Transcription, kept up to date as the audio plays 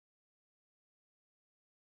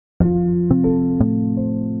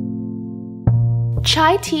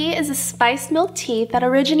Chai tea is a spiced milk tea that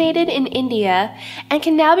originated in India and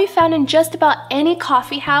can now be found in just about any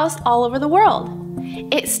coffee house all over the world.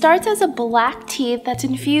 It starts as a black tea that's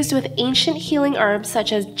infused with ancient healing herbs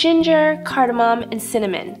such as ginger, cardamom, and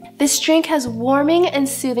cinnamon. This drink has warming and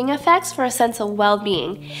soothing effects for a sense of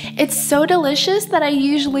well-being. It's so delicious that I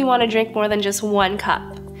usually want to drink more than just 1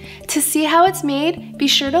 cup. To see how it's made, be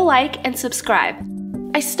sure to like and subscribe.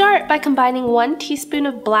 I start by combining 1 teaspoon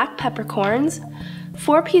of black peppercorns,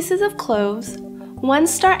 4 pieces of cloves, 1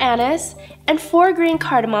 star anise, and 4 green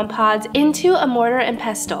cardamom pods into a mortar and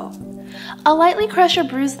pestle. I'll lightly crush or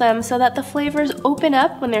bruise them so that the flavors open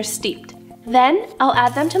up when they're steeped. Then, I'll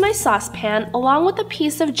add them to my saucepan along with a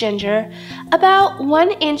piece of ginger, about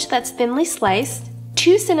 1 inch that's thinly sliced,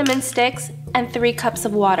 2 cinnamon sticks, and 3 cups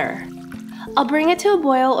of water. I'll bring it to a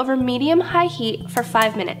boil over medium-high heat for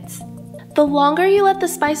 5 minutes. The longer you let the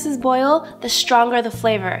spices boil, the stronger the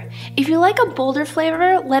flavor. If you like a bolder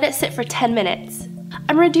flavor, let it sit for 10 minutes.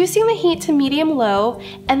 I'm reducing the heat to medium-low,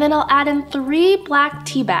 and then I'll add in 3 black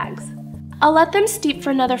tea bags. I'll let them steep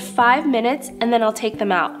for another 5 minutes, and then I'll take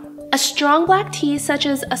them out. A strong black tea such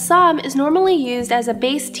as Assam is normally used as a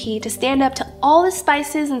base tea to stand up to all the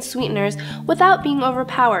spices and sweeteners without being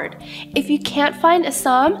overpowered. If you can't find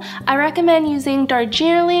Assam, I recommend using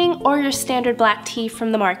Darjeeling or your standard black tea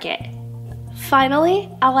from the market. Finally,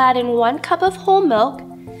 I'll add in 1 cup of whole milk,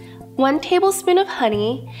 1 tablespoon of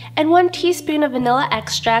honey, and 1 teaspoon of vanilla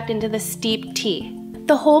extract into the steeped tea.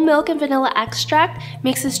 The whole milk and vanilla extract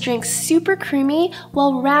makes this drink super creamy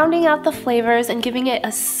while rounding out the flavors and giving it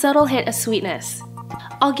a subtle hint of sweetness.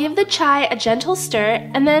 I'll give the chai a gentle stir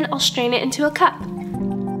and then I'll strain it into a cup.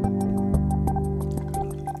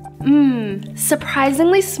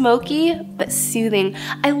 Surprisingly smoky, but soothing.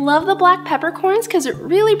 I love the black peppercorns because it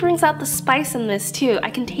really brings out the spice in this too. I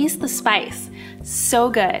can taste the spice. So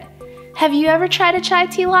good. Have you ever tried a chai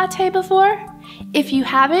tea latte before? If you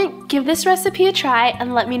haven't, give this recipe a try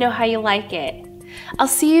and let me know how you like it. I'll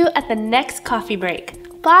see you at the next coffee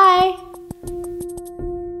break. Bye!